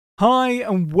Hi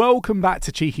and welcome back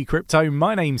to Cheeky Crypto.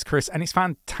 My name's Chris and it's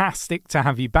fantastic to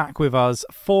have you back with us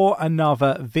for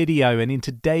another video. And in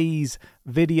today's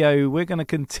video, we're going to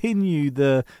continue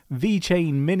the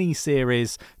VeChain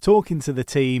mini-series talking to the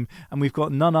team. And we've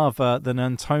got none other than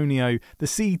Antonio, the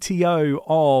CTO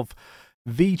of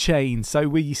VeChain. So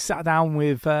we sat down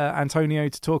with Antonio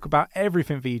to talk about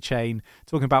everything VeChain,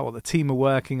 talking about what the team are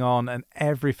working on and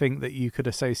everything that you could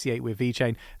associate with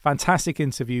VeChain. Fantastic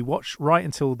interview. Watch right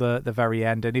until the very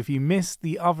end. And if you missed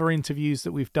the other interviews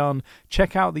that we've done,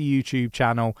 check out the YouTube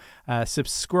channel,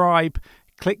 subscribe,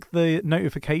 click the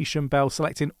notification bell,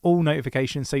 selecting all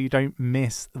notifications so you don't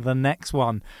miss the next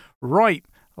one. Right,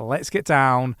 let's get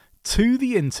down to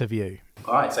the interview.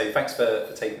 All right, so thanks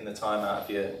for taking the time out of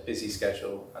your busy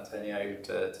schedule, Antonio,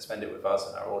 to spend it with us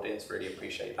and our audience. Really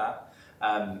appreciate that.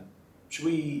 Should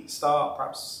we start,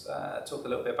 perhaps talk a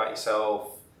little bit about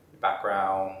yourself, your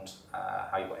background,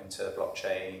 how you got into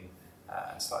blockchain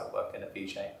and started working at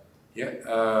VeChain?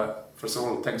 Yeah, first of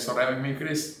all, thanks for having me,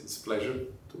 Chris. It's a pleasure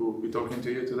to be talking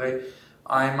to you today.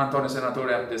 I'm Antonio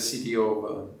Senatore, I'm the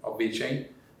CTO of VeChain.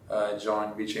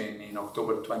 Joined VeChain in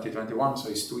October 2021, so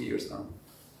it's 2 years now.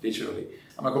 Literally.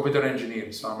 I'm a computer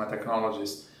engineer, so I'm a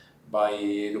technologist by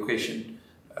education.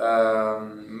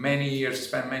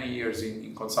 Spent many years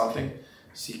in consulting,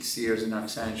 6 years in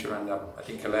Accenture and I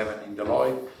think 11 in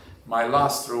Deloitte. My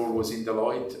last role was in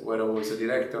Deloitte, where I was a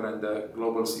director and the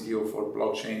global CTO for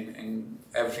blockchain and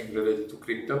everything related to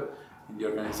crypto in the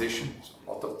organization. So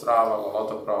a lot of travel, a lot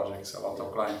of projects, a lot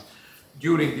of clients.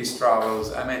 During these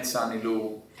travels, I met Sunny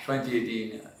Lu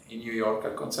 2018 in New York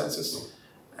at Consensus.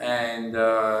 And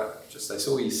I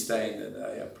saw his stand and I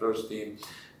approached him,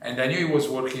 and I knew he was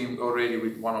working already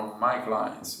with one of my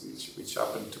clients, which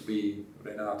happened to be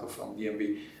Renato from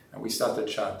DMB, and we started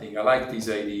chatting. I liked his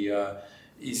idea,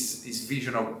 his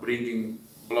vision of bringing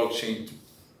blockchain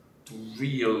to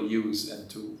real use and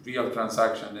to real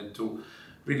transaction and to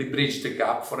really bridge the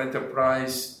gap for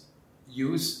enterprise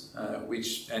use,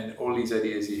 and all these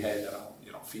ideas he had around,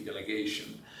 fee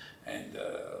delegation and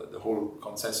the whole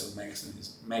consensus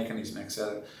mechanism,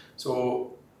 etc.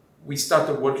 So we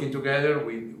started working together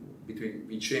between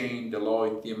VeChain,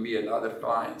 Deloitte, DMB, and other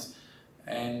clients.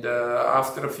 And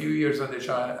after a few years, I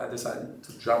decided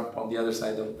to jump on the other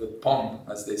side of the pond,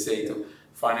 as they say, to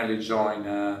finally join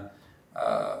a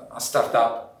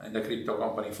startup and a crypto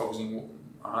company focusing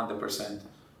 100%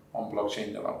 on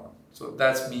blockchain development. So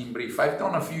that's me in brief. I've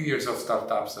done a few years of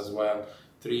startups as well.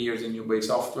 3 years in New Bay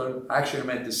Software. I actually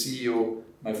met the CEO,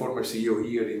 my former CEO,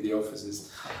 here in the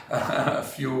offices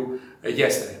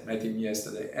yesterday. Met him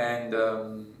yesterday, and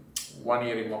 1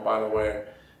 year in MobileAware.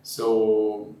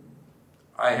 So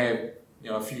I have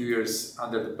a few years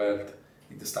under the belt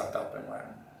in the startup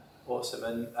environment. Awesome.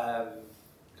 And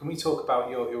can we talk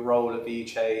about your role at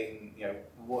VeChain?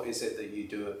 What is it that you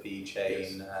do at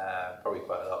VeChain? Yes. Probably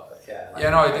quite a lot, but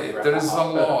yeah. There is a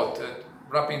lot.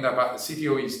 Wrapping up,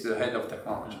 CTO is the head of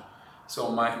technology.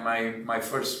 So my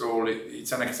first role,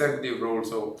 it's an executive role,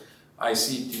 so I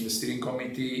sit in the steering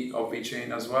committee of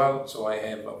VeChain as well. So I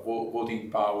have a voting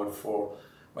power for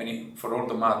all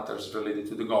the matters related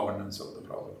to the governance of the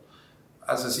product.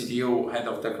 As a CTO, head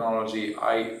of technology,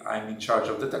 I'm in charge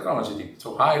of the technology team.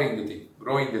 So hiring the team,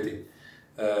 growing the team,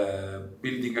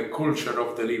 building a culture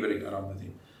of delivering around the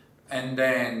team, and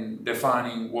then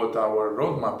defining what our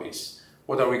roadmap is.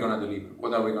 What are we going to deliver?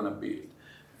 What are we going to build?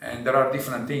 And there are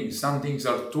different things. Some things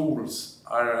are tools,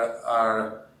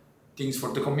 are things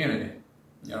for the community,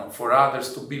 for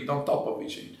others to build on top of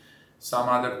VeChain. Some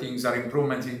other things are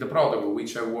improvements in the product,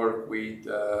 which I work with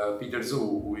Peter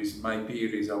Zhu, who is my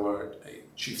peer, is our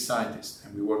chief scientist,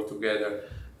 and we work together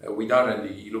with R&D.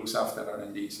 He looks after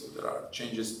R&D, so there are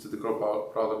changes to the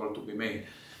protocol to be made.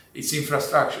 It's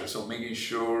infrastructure, so making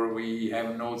sure we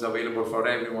have nodes available for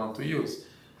everyone to use.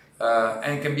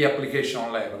 And it can be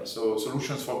application level, so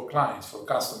solutions for clients, for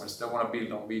customers that want to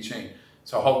build on VeChain.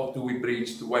 So how do we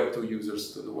bridge the Web 2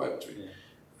 users to the Web 3?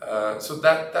 So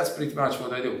that's pretty much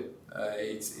what I do.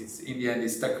 It's in the end,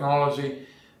 it's technology.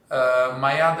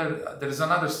 There is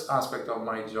another aspect of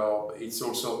my job. It's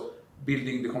also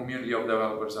building the community of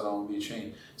developers around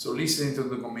VeChain. So listening to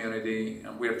the community,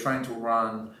 and we are trying to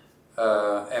run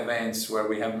events where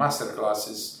we have master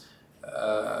classes.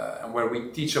 And where we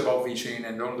teach about VeChain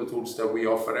and all the tools that we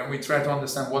offer, and we try to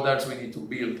understand what else we need to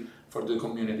build for the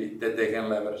community that they can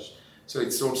leverage. So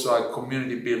it's also a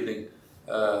community building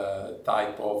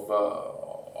type of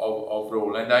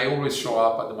role. And I always show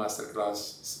up at the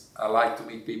masterclass. I like to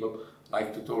meet people,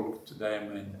 like to talk to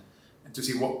them, and to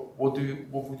see what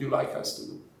would you like us to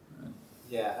do.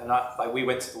 Yeah, and we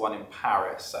went to the one in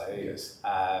Paris, so yes.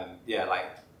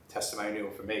 testimonial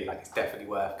from me. Like, it's definitely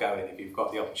worth going. If you've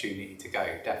got the opportunity to go,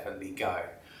 definitely go.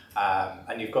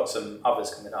 And you've got some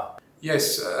others coming up.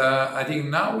 Yes, I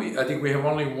think we have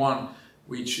only one,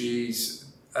 which is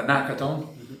an hackathon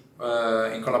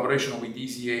in collaboration with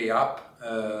EasyA app.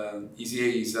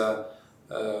 EasyA is a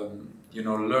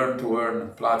learn to earn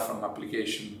platform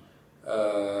application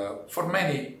for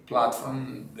many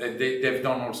platforms. They've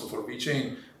done also for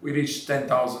VeChain. We reached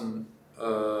 10,000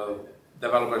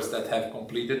 developers that have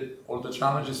completed all the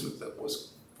challenges. That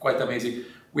was quite amazing.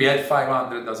 We had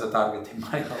 500 as a target in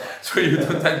mind, so you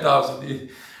do 10,000.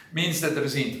 It means that there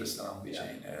is interest around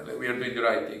VeChain. We are doing the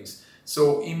right things.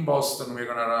 So in Boston, we're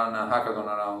going to run a hackathon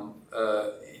around.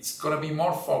 It's going to be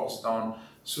more focused on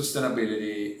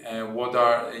sustainability and what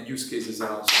are use cases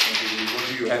around sustainability. What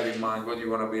do you have in mind? What do you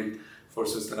want to build for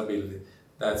sustainability?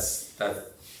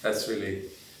 That's really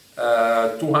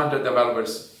 200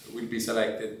 developers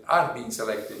are being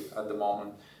selected at the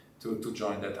moment to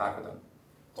join that hackathon.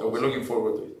 So we're looking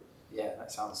forward to it. Yeah,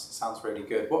 that sounds really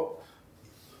good. What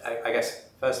I guess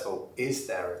first of all, is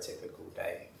there a typical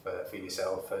day for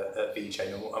yourself at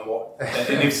VeChain,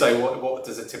 and if so, what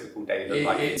does a typical day look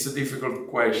like? It's a difficult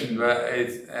question, but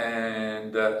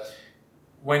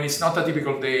when it's not a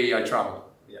typical day, I travel.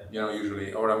 Yeah.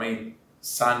 Usually, or I mean,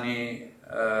 Sunny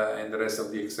and the rest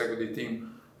of the executive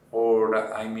team, or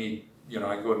I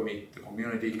go and meet the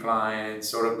community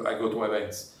clients, or I go to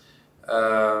events.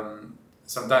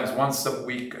 Sometimes once a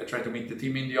week, I try to meet the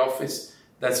team in the office.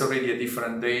 That's already a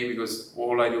different day because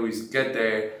all I do is get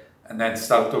there and then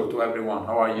start talk to everyone.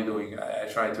 How are you doing? I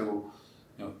try to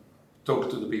talk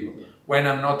to the people. Yeah. When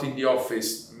I'm not in the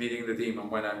office meeting the team and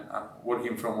when I'm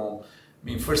working from home,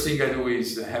 first thing I do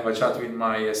is have a chat with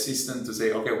my assistant to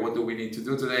say, okay, what do we need to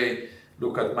do today?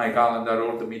 Look at my calendar,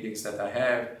 all the meetings that I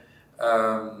have.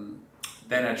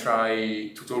 Then I try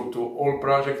to talk to all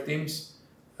project teams.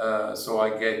 So I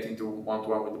get into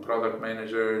one-to-one with the product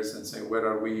managers and say, where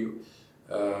are we?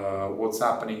 What's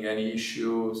happening? Any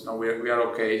issues? No, we are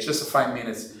okay. It's just 5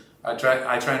 minutes. I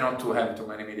try not to have too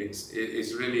many meetings.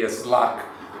 It's really a Slack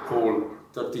call,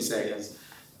 30 seconds.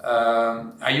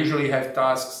 I usually have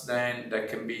tasks then that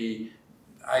can be,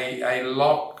 I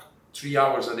lock 3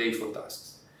 hours a day for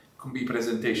tasks. Could be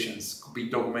presentations, could be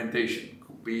documentation,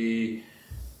 could be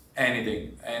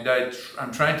anything. And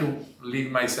I'm trying to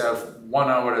leave myself 1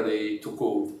 hour a day to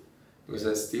code. Because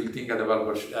I still think a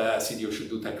developer, a CTO should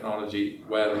do technology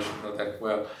well, I should know tech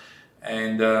well.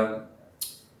 And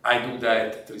I do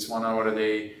that at least 1 hour a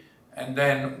day. And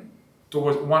then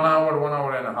towards 1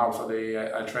 hour and a half a day,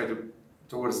 I try to,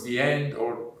 towards the end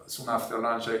or soon after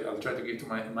lunch, I'll try to give to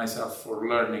myself for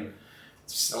learning.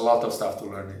 There's a lot of stuff to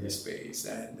learn in this space.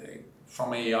 And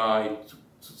from AI to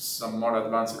some more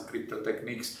advanced crypto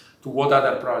techniques, to what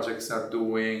other projects are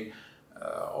doing,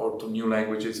 or to new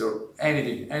languages, or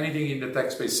anything in the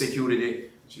tech space, security,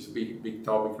 which is a big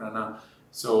topic right now.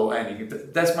 So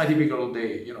anything. That's my typical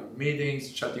day.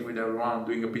 Meetings, chatting with everyone,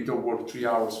 doing a bit of work, 3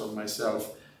 hours for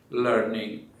myself,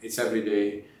 learning. It's every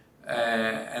day,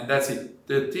 and that's it.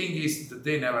 The thing is, the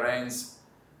day never ends.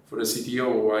 For the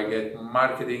CTO, I get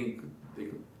marketing. They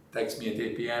text me at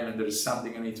 8 p.m. and there's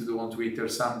something I need to do on Twitter,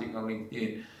 something on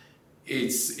LinkedIn.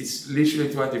 It's literally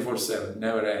 24/7,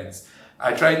 never ends.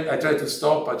 I try to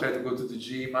stop. I try to go to the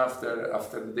gym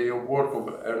after the day of work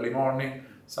or early morning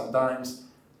sometimes,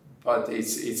 but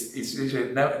it's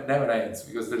literally never ends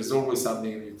because there's always something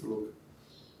you need to look.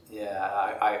 Yeah,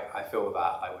 I feel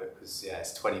that because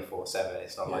it's 24/7.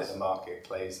 It's not like the market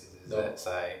closes, is it?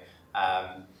 So,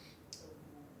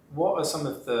 what are some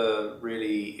of the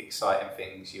really exciting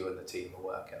things you and the team are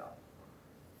working on?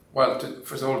 Well,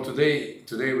 first of all, today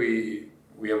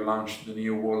we have launched the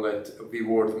new wallet,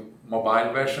 VWord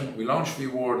mobile version. We launched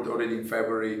VWord already in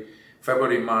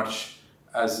February, March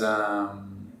as a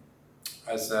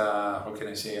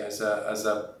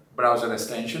browser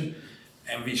extension,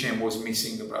 and VeChain was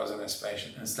missing the browser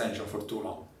extension for too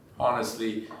long.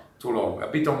 Honestly, too long. A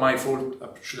bit of my fault. I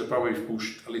should have probably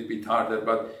pushed a little bit harder,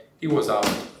 but it was out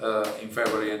in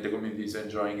February, and the community is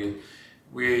enjoying it.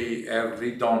 We have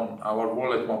redone our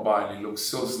wallet mobile. It looks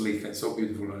so sleek and so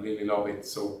beautiful. I really love it.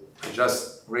 So I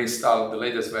just reinstalled the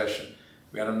latest version.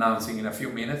 We are announcing in a few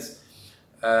minutes.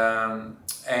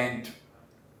 And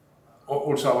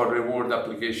also our reward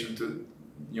application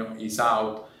is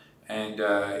out and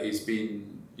is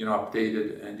being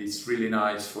updated, and it's really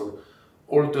nice for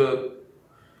all the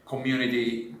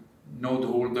community node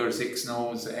holders, X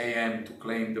nodes, AM to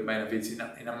claim the benefits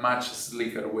in a much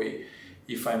slicker way,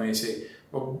 if I may say.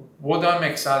 But what I'm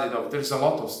excited of, there's a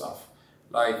lot of stuff.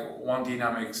 Like one thing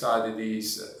I'm excited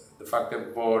is the fact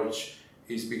that Verge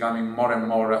is becoming more and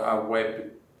more a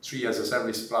web Web3 as a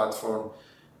service platform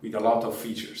with a lot of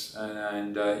features.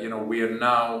 And we are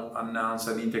now announced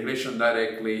an integration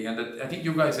directly, and I think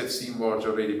you guys have seen Watch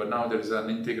already, but now there's an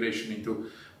integration into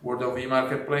World of E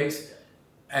Marketplace,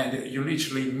 and you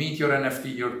literally meet your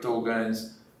NFT, your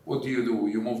tokens. What do?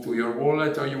 You move to your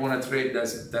wallet, or you want to trade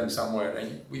them somewhere,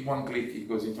 and with one click it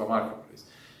goes into a marketplace.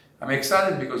 I'm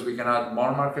excited because we can add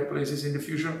more marketplaces in the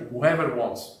future. Whoever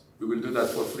wants, we will do that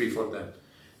for free for them.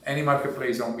 Any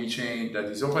marketplace on VeChain that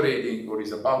is operating or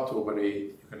is about to operate,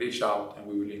 you can reach out and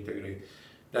we will integrate.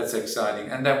 That's exciting.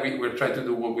 And then we're trying to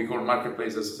do what we call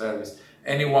marketplace as a service.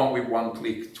 Anyone with one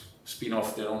click to spin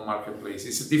off their own marketplace.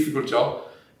 It's a difficult job,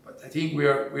 but I think we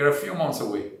are a few months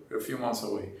away.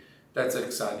 That's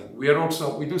exciting. We do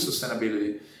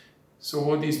sustainability. So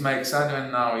what is my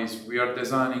excitement now is we are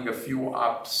designing a few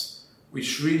apps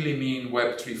which really mean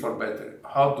Web3 for better.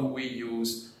 How do we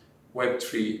use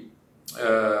Web3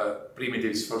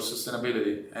 primitives for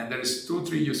sustainability? And there is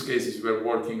 2-3 use cases we're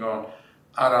working on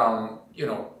around,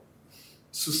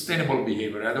 sustainable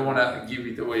behavior. I don't want to give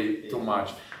it away too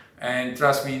much. And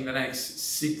trust me, in the next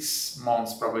 6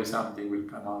 months, probably something will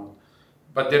come out.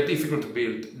 But they're difficult to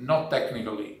build, not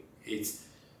technically.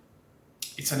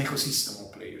 It's an ecosystem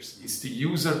of players. It's the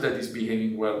user that is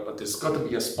behaving well, but there's got to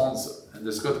be a sponsor, and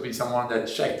there's got to be someone that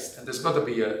checks, and there's got to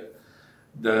be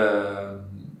the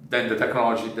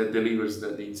technology that delivers the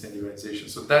incentivization.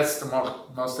 So that's the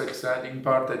most exciting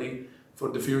part, I think, for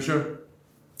the future.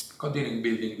 Continuing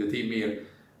building the team here,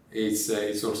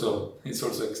 it's also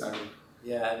exciting.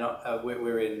 Yeah, and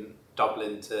we're in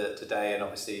Dublin today, and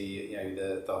obviously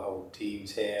the whole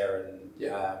team's here,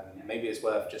 and maybe it's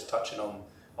worth just touching on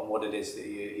what it is that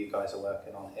you guys are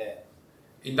working on here.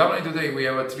 In Dublin today, we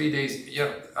have 3 days.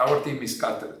 Our team is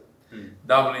scattered.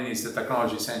 Dublin is the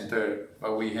technology center,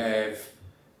 but we have,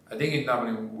 I think in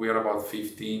Dublin we are about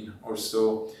 15 or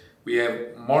so. We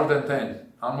have more than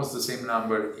 10, almost the same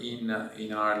number in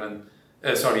Ireland.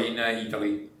 In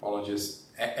Italy. Apologies,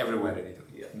 everywhere in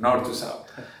Italy, north to south.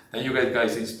 Then you get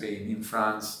guys in Spain, in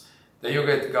France. Then you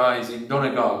get guys in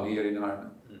Donegal here in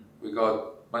Ireland. We got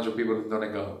a bunch of people in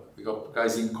Donegal. We got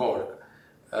guys in Cork,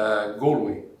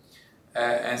 Galway.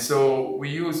 And so we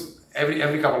use,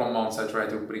 every couple of months I try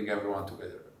to bring everyone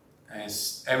together. And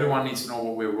everyone needs to know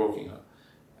what we're working on.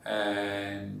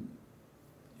 And,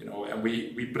 and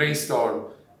we brainstorm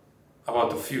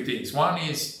about a few things. One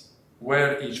is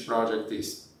where each project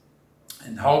is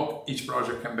and how each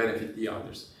project can benefit the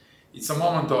others. It's a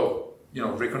moment of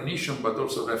recognition, but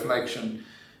also reflection.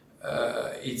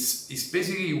 It's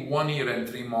basically 1 year and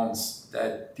 3 months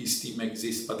that this team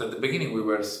exists. But at the beginning we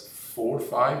were 4 or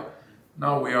 5.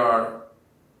 Now we are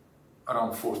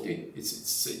around 40.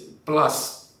 It's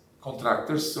plus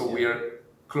contractors, so we are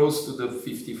close to the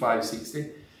 55,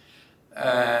 60.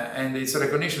 And it's a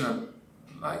recognition of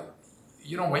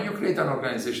when you create an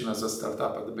organization as a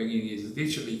startup at the beginning, it's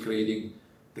literally creating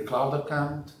the cloud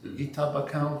account, the GitHub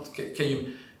account.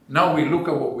 Now we look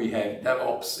at what we have,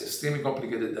 DevOps, extremely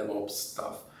complicated DevOps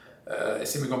stuff,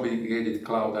 extremely complicated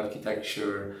cloud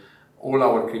architecture, all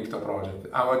our crypto project.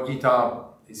 Our GitHub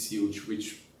is huge,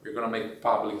 which we're going to make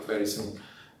public very soon,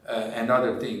 and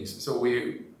other things. So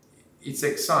it's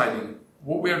exciting.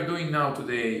 What we are doing now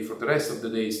today, for the rest of the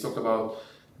day, is talk about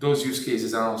those use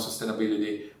cases around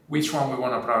sustainability, which one we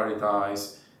want to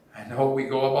prioritize, and how we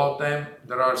go about them.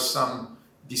 There are some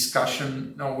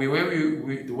discussion. No, the way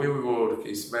we work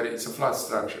is it's a flat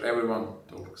structure. Everyone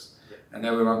talks, and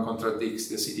everyone contradicts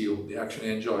the CTO. They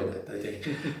actually enjoy that, I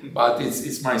think. But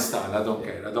it's my style. I don't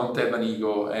care. I don't have an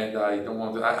ego, and I don't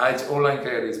want to. All I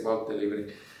care is about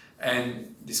delivering,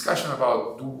 and discussion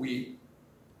about do we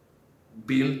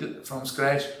build from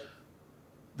scratch.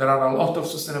 There are a lot of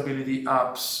sustainability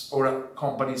apps or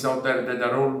companies out there that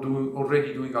are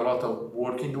already doing a lot of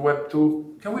work in the Web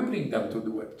 2. Can we bring them to the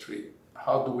Web 3?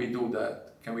 How do we do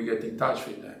that? Can we get in touch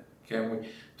with them?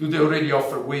 Do they already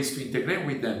offer ways to integrate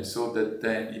with them so that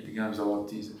then it becomes a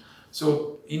lot easier?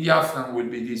 So in the afternoon will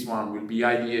be this one, will be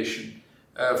ideation.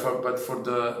 But for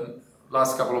the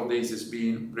last couple of days it's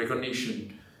been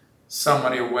recognition,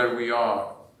 summary of where we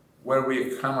are, where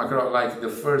we come across, like the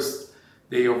first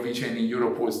day of VeChain in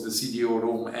Europe was the CDO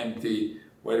room empty,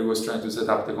 where he was trying to set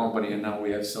up the company, and now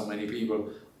we have so many people,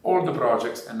 all the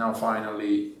projects, and now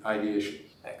finally ideation.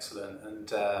 Excellent.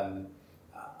 And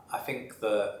I think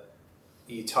that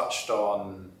you touched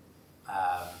on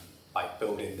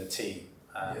building the team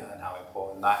and how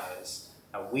important that is.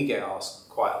 Now, we get asked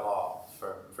quite a lot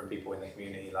from people in the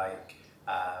community that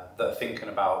are thinking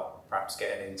about perhaps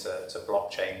getting into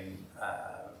blockchain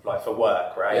for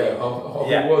work, right?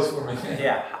 Yeah, it was for me.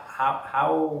 Yeah.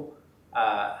 How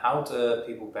How do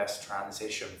people best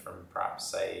transition from perhaps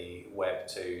say Web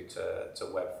 2 to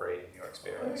Web 3 in your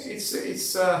experience?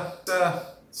 It's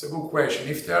a good question.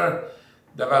 If there are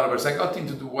developers, I got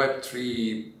into the Web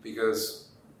 3 because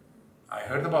I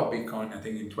heard about Bitcoin, I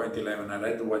think in 2011. I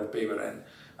read the white paper and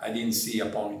I didn't see a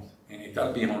point in it,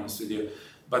 I'll be honest with you.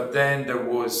 But then there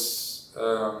was,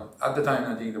 at the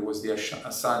time I think there was the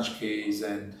Assange case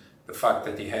and the fact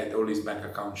that he had all his bank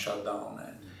accounts shut down,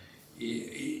 and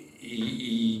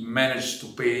he managed to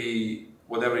pay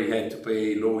whatever he had to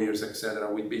pay, lawyers,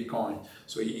 etc., with Bitcoin.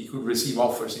 So he could receive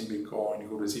offers in Bitcoin, he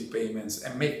could receive payments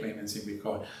and make payments in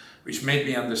Bitcoin, which made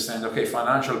me understand, okay,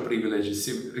 financial privilege is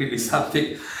really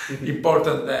something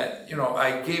important that, you know,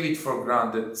 I gave it for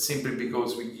granted simply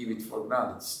because we give it for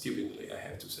granted, stupidly, I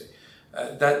have to say.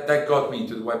 That got me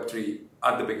into the Web3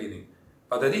 at the beginning.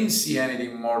 But I didn't see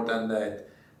anything more than that.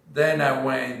 Then I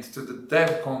went to the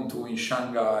DevCon 2 in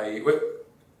Shanghai, where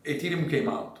Ethereum came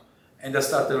out. And I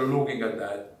started looking at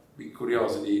that with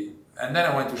curiosity. And then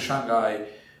I went to Shanghai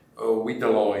with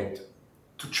Deloitte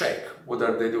to check what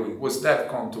are they doing. It was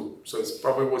DevCon 2, so it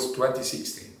probably was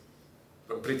 2016.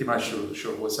 I'm pretty much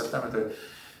sure it was September 3rd.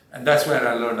 And that's where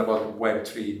I learned about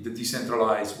Web3, the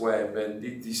decentralized web and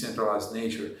the decentralized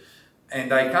nature.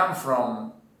 And I come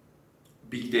from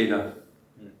big data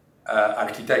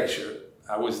architecture.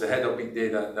 I was the head of big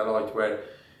data at Deloitte, where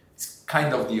it's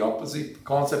kind of the opposite. The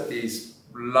concept is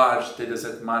large data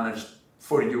set managed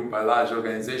for you by large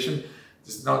organization.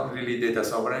 There's not really data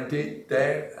sovereignty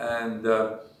there. And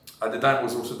at the time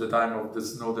was also the time of the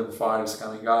Snowden files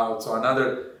coming out. So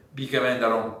another big event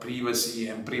around privacy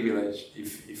and privilege,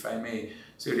 if I may.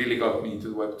 So it really got me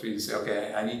into Web3 to say,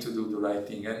 okay, I need to do the right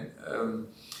thing. And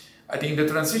I think the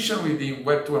transition within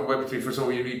Web 2 and Web 3, first of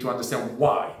all, you need to understand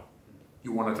why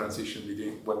you want to transition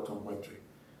between Web 2 and Web 3.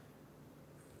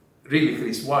 Really,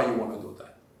 Chris, why you want to do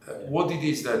that? What it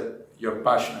is that you're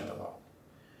passionate about.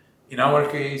 In our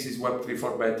case, is Web 3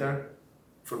 for better.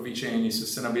 For VeChain is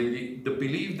sustainability. The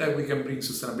belief that we can bring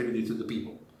sustainability to the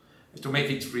people, to make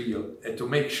it real, and to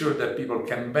make sure that people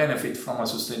can benefit from a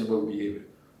sustainable behavior,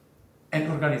 and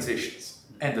organizations,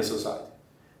 and the society.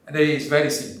 And it is very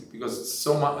simple, because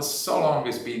so long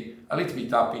it's been a little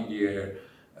bit up in the air.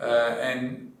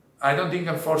 And I don't think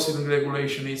enforcing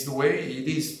regulation is the way.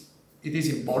 It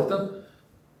is important,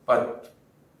 but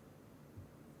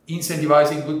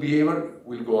incentivizing good behavior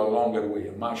will go a longer way,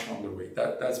 a much longer way.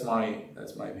 That's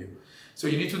my view. So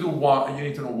you need to do why. You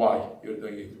need to know why you're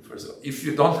doing it first. If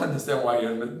you don't understand why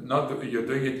you're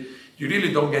doing it, you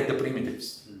really don't get the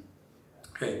primitives.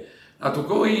 Okay. Now to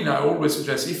go in, I always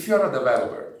suggest if you're a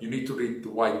developer, you need to read the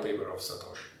white paper of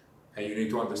Satoshi, and you need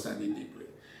to understand it deeply,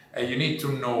 and you need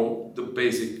to know the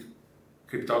basic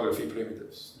cryptography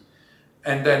primitives.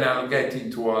 And then I'll get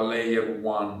into a layer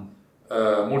 1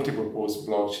 multi-purpose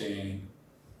blockchain,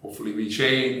 hopefully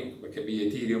VeChain, it can be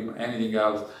Ethereum, anything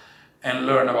else, and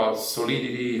learn about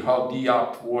Solidity, how the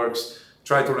app works,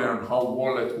 try to learn how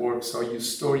wallet works, how you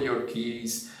store your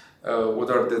keys, what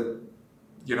are the,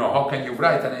 how can you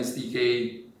write an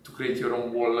SDK to create your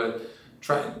own wallet,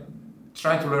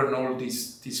 try to learn all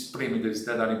these primitives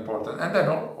that are important, and then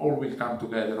all will come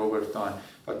together over time.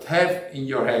 But have in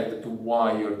your head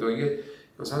why you're doing it,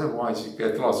 because otherwise you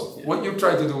get lost. Yeah. What you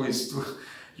try to do is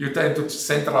you tend to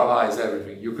centralize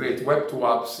everything. You create Web 2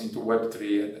 apps into Web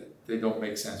 3, and they don't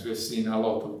make sense. We've seen a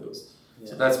lot of those. Yeah.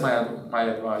 So that's my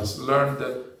advice. Learn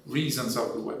the reasons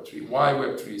of the Web 3, why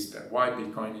Web 3 is there, why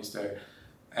Bitcoin is there,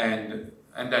 and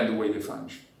then the way they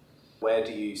function. Where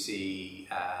do you see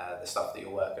the stuff that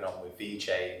you're working on with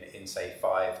VeChain in, say,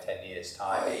 5-10 years'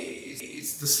 time?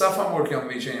 It's the stuff I'm working on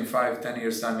VeChain in 5-10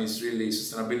 years' time is really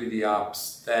sustainability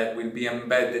apps that will be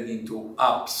embedded into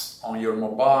apps on your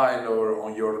mobile or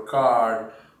on your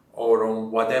card or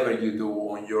on whatever you do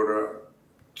on your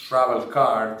travel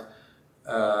card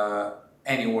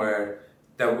anywhere,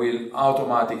 that will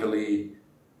automatically,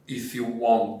 if you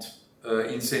want,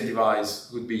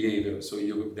 incentivize good behavior. So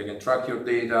they can track your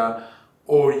data,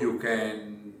 or you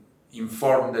can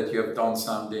inform that you have done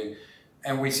something.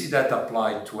 And we see that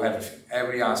applied to everything,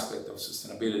 every aspect of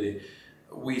sustainability.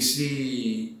 We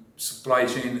see supply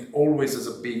chain always as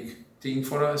a big thing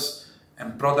for us,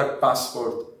 and product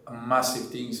passport a massive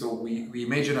thing. So we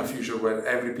imagine a future where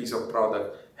every piece of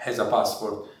product has a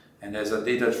passport and has a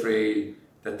data trail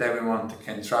that everyone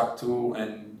can track to,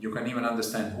 and you can even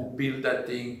understand who built that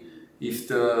thing, if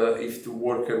the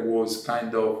worker was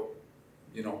kind of,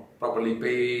 properly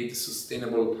paid,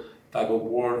 sustainable type of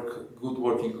work, good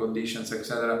working conditions,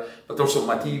 etc. But also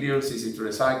materials, is it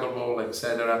recyclable,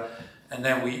 etc. And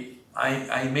then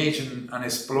I imagine an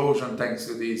explosion thanks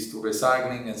to this, to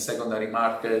recycling and secondary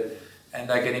market, and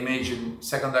I can imagine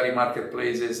secondary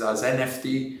marketplaces as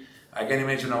NFT. I can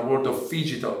imagine a world of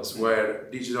phygitals where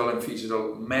digital and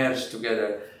phygital merge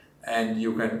together, and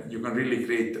you can really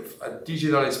create a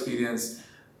digital experience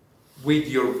with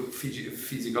your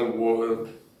physical world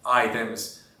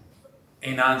items,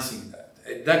 enhancing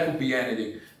that. That could be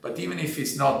anything. But even if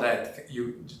it's not that,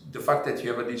 the fact that you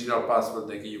have a digital passport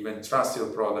that you can trust your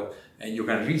product and you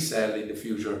can resell in the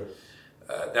future,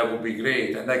 that would be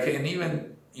great. And I can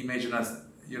even imagine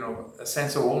a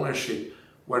sense of ownership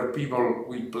where people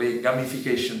will play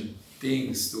gamification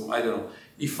things to, I don't know,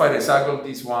 if I recycle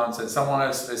these ones and someone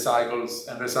else recycles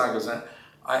and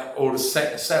or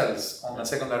sells on a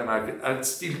secondary market, I'll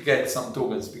still get some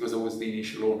tokens because I was the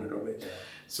initial owner of it. Yeah.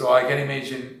 So I can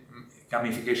imagine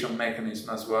gamification mechanism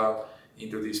as well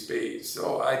into this space.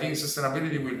 So I think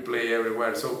sustainability will play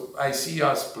everywhere. So I see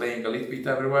us playing a little bit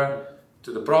everywhere,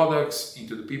 to the products,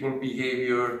 into the people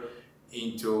behavior,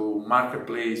 into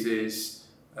marketplaces,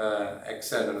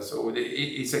 etc. So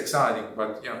it's exciting,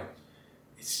 but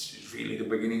it's really the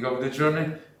beginning of the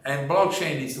journey. And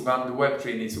blockchain needs to come, the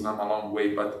Web3 needs to come a long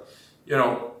way. But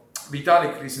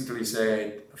Vitalik recently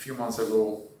said a few months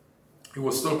ago, he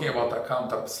was talking about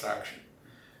account abstraction,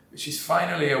 which is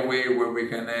finally a way where we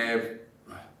can have,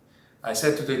 I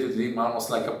said today to him,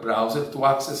 almost like a browser to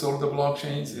access all the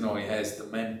blockchains. It has the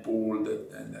mempool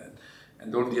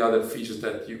and all the other features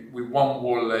that with one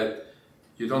wallet,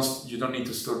 you don't need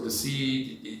to store the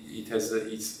seed.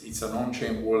 It's an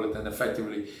on-chain wallet, and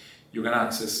effectively you can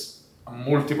access a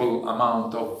multiple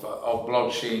amount of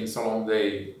blockchains along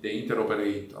they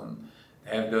interoperate and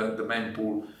have the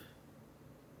mempool.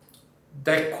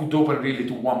 That could open really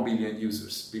to 1 billion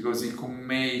users, because it could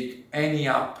make any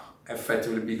app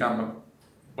effectively become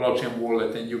a blockchain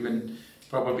wallet, and you can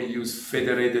probably use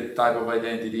federated type of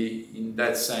identity in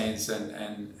that sense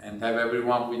and have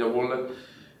everyone with a wallet.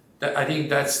 I think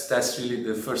that's really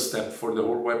the first step for the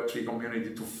whole Web3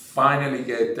 community, to finally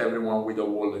get everyone with a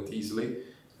wallet easily.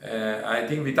 I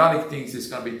think Vitalik thinks it's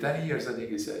going to be 10 years, I think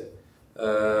he said,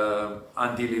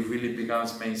 until it really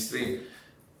becomes mainstream.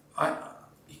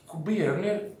 It could be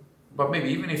earlier, but maybe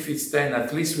even if it's 10,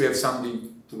 at least we have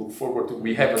something to look forward to.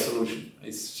 We have a solution.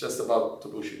 It's just about to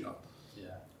push it up.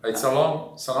 Yeah. It's a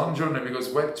long journey, because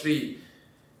Web3,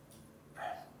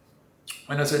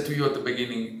 when I said to you at the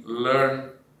beginning,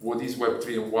 learn what is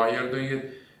Web3 and why you're doing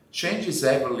it, changes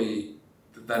heavily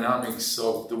the dynamics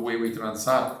of the way we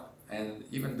transact, and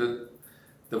even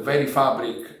the very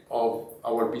fabric of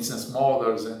our business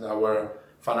models and our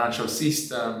financial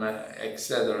system,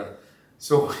 etc.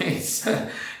 So it's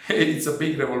a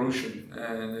big revolution,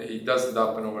 and it doesn't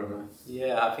happen overnight.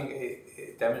 Yeah, I think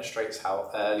it demonstrates how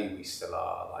early we still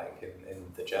are, like in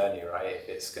the journey, right? If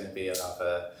it's going to be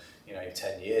another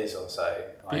 10 years or so.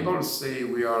 People say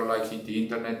we are like in the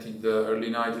internet in the early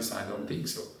 90s. I don't think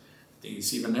so. I think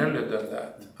it's even earlier than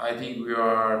that. I think we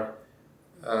are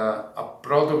a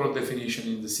protocol definition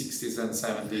in the 60s and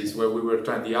 70s, where we were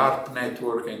trying the ARP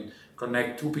network and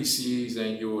connect two PCs,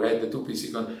 and you had the two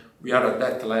PCs. We are at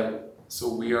that level.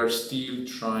 So we are still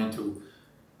trying to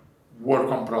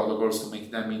work on protocols to make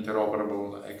them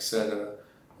interoperable, etc.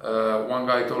 One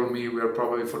guy told me we are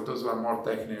probably, for those who are more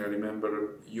technical,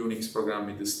 remember Unix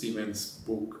programming, the Stevens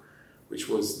book, which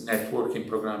was networking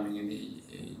programming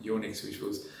in Unix, which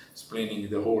was explaining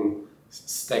the whole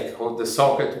stack, how the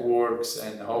socket works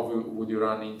and how would you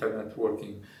run internet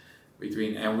working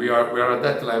between. And we are at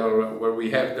that level where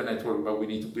we have the network, but we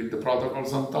need to build the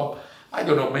protocols on top. I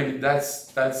don't know, maybe that's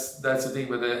the thing,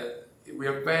 but we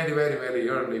are very, very, very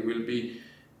early. We'll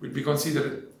be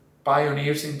considered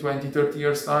pioneers in 20, 30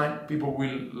 years time. People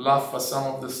will laugh at some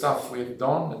of the stuff we've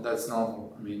done, and that's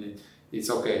normal. I mean, it's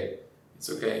okay. It's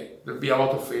okay. There'll be a lot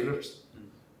of failures.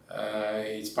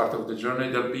 It's part of the journey.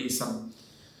 There'll be some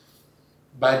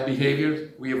bad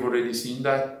behavior. We have already seen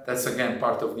that. That's again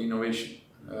part of the innovation.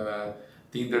 I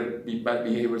think there'll be bad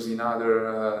behaviors in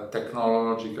other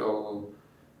technological.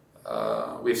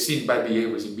 We've seen bad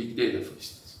behaviors in big data, for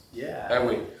instance. Yeah,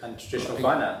 and traditional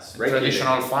finance.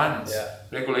 Traditional finance, yeah.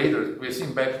 Regulators. We've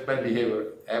seen bad behavior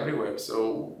everywhere,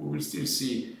 so we will still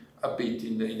see a bit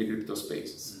in the crypto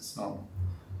space. It's normal.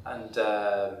 And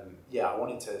I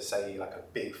wanted to say like a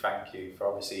big thank you for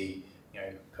obviously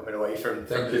coming away from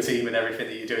the team and everything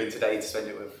that you're doing today to spend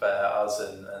it with us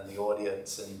and the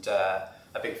audience, and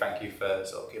a big thank you for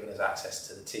sort of giving us access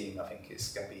to the team. I think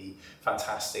it's going to be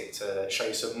fantastic to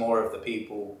show some more of the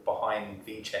people behind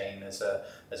VeChain as a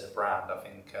brand. I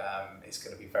think it's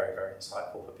going to be very, very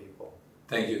insightful for people.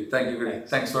 Thank you, Greg.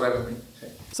 Thanks for having me.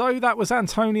 So that was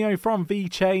Antonio from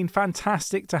VeChain.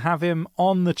 Fantastic to have him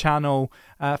on the channel.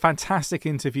 Fantastic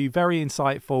interview, very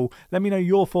insightful. Let me know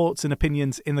your thoughts and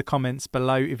opinions in the comments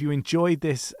below. If you enjoyed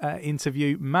this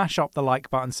interview, mash up the like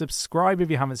button, subscribe if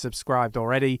you haven't subscribed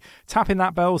already, tap in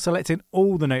that bell, selecting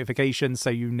all the notifications so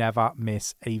you never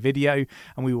miss a video,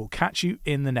 and we will catch you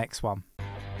in the next one.